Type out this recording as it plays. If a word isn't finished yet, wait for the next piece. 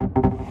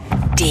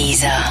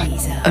Dieser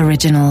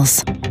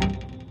Originals.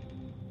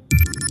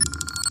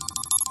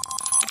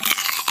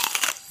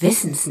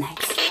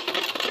 Wissensnacks.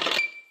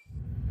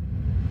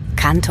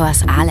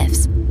 Cantors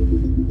Alephs.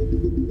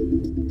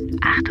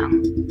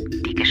 Achtung,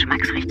 die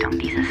Geschmacksrichtung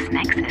dieses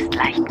Snacks ist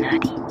leicht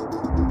nerdy.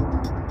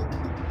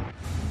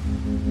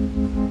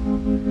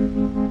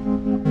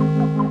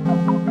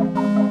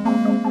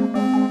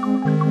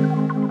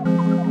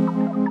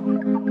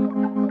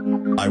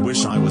 I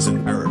wish I was a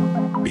nerd,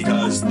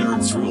 because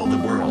nerds rule the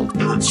world.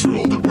 Nerds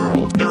rule the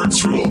world.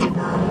 Nerds rule the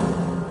world.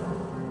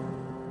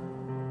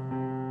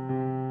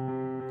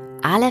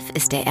 Aleph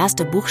ist der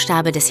erste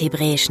Buchstabe des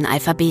hebräischen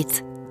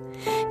Alphabets.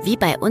 Wie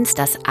bei uns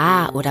das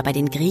A oder bei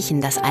den Griechen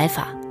das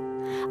Alpha.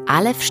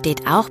 Aleph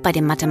steht auch bei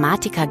dem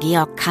Mathematiker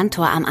Georg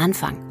Cantor am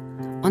Anfang.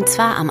 Und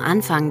zwar am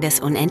Anfang des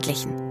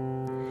Unendlichen.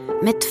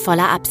 Mit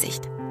voller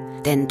Absicht.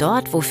 Denn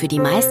dort, wo für die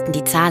meisten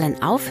die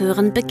Zahlen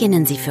aufhören,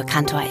 beginnen sie für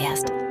Cantor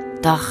erst.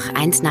 Doch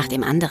eins nach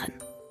dem anderen.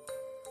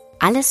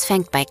 Alles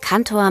fängt bei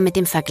Cantor mit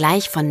dem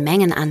Vergleich von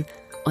Mengen an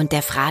und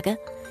der Frage,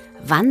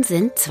 wann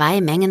sind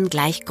zwei Mengen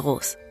gleich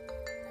groß?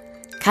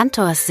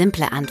 Cantors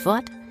simple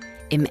Antwort: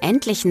 Im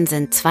Endlichen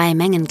sind zwei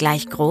Mengen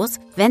gleich groß,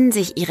 wenn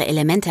sich ihre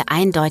Elemente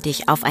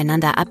eindeutig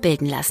aufeinander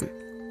abbilden lassen.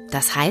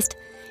 Das heißt,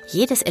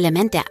 jedes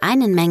Element der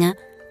einen Menge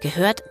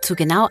gehört zu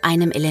genau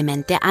einem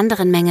Element der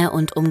anderen Menge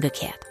und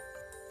umgekehrt.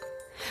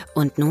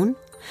 Und nun?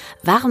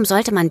 Warum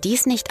sollte man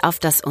dies nicht auf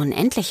das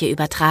Unendliche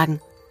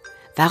übertragen?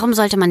 Warum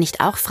sollte man nicht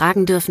auch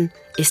fragen dürfen,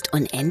 ist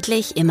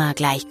unendlich immer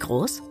gleich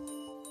groß?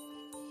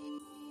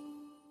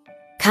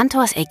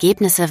 Cantors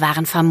Ergebnisse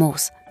waren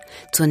famos.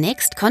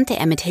 Zunächst konnte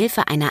er mit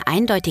Hilfe einer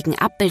eindeutigen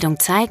Abbildung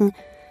zeigen,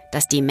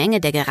 dass die Menge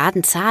der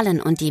geraden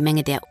Zahlen und die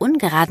Menge der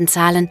ungeraden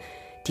Zahlen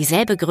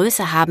dieselbe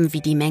Größe haben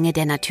wie die Menge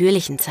der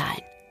natürlichen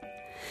Zahlen.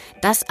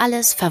 Das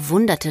alles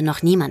verwunderte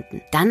noch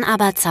niemanden. Dann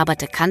aber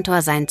zauberte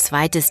Cantor sein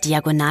zweites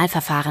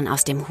Diagonalverfahren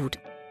aus dem Hut.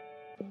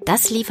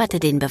 Das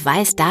lieferte den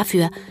Beweis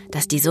dafür,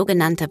 dass die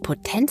sogenannte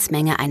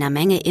Potenzmenge einer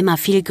Menge immer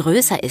viel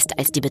größer ist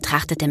als die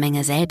betrachtete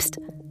Menge selbst.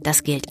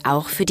 Das gilt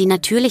auch für die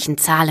natürlichen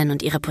Zahlen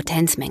und ihre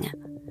Potenzmenge.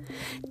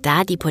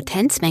 Da die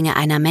Potenzmenge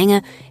einer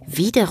Menge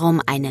wiederum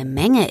eine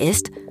Menge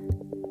ist,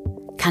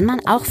 kann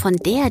man auch von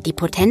der die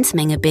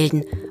Potenzmenge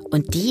bilden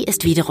und die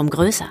ist wiederum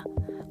größer.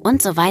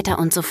 Und so weiter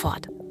und so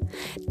fort.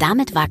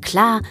 Damit war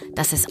klar,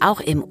 dass es auch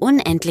im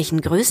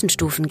Unendlichen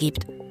Größenstufen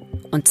gibt.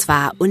 Und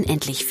zwar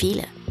unendlich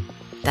viele.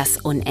 Das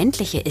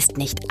Unendliche ist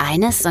nicht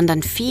eines,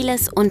 sondern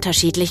vieles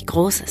unterschiedlich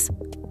Großes.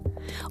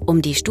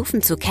 Um die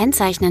Stufen zu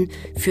kennzeichnen,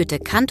 führte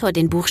Cantor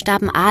den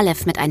Buchstaben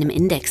Aleph mit einem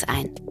Index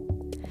ein.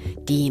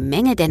 Die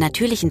Menge der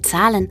natürlichen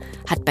Zahlen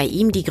hat bei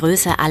ihm die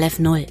Größe Aleph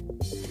 0.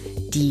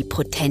 Die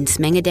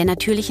Potenzmenge der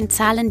natürlichen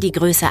Zahlen die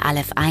Größe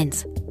Aleph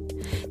 1.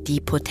 Die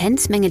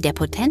Potenzmenge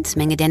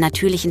der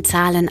natürlichen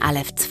Zahlen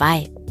Aleph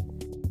 2.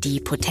 Die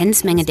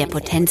Potenzmenge der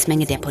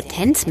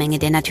Potenzmenge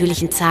der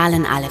natürlichen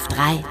Zahlen Aleph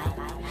 3.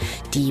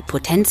 Die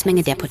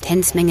Potenzmenge der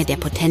Potenzmenge der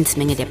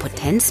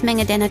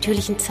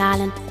natürlichen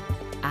Zahlen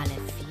Aleph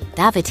 4.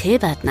 David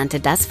Hilbert nannte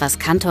das, was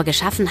Cantor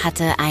geschaffen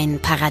hatte, ein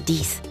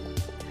Paradies.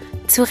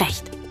 Zu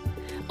Recht.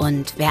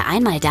 Und wer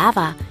einmal da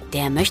war,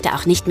 der möchte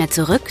auch nicht mehr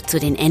zurück zu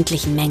den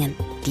endlichen Mengen.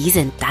 Die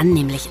sind dann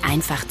nämlich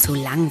einfach zu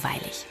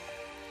langweilig.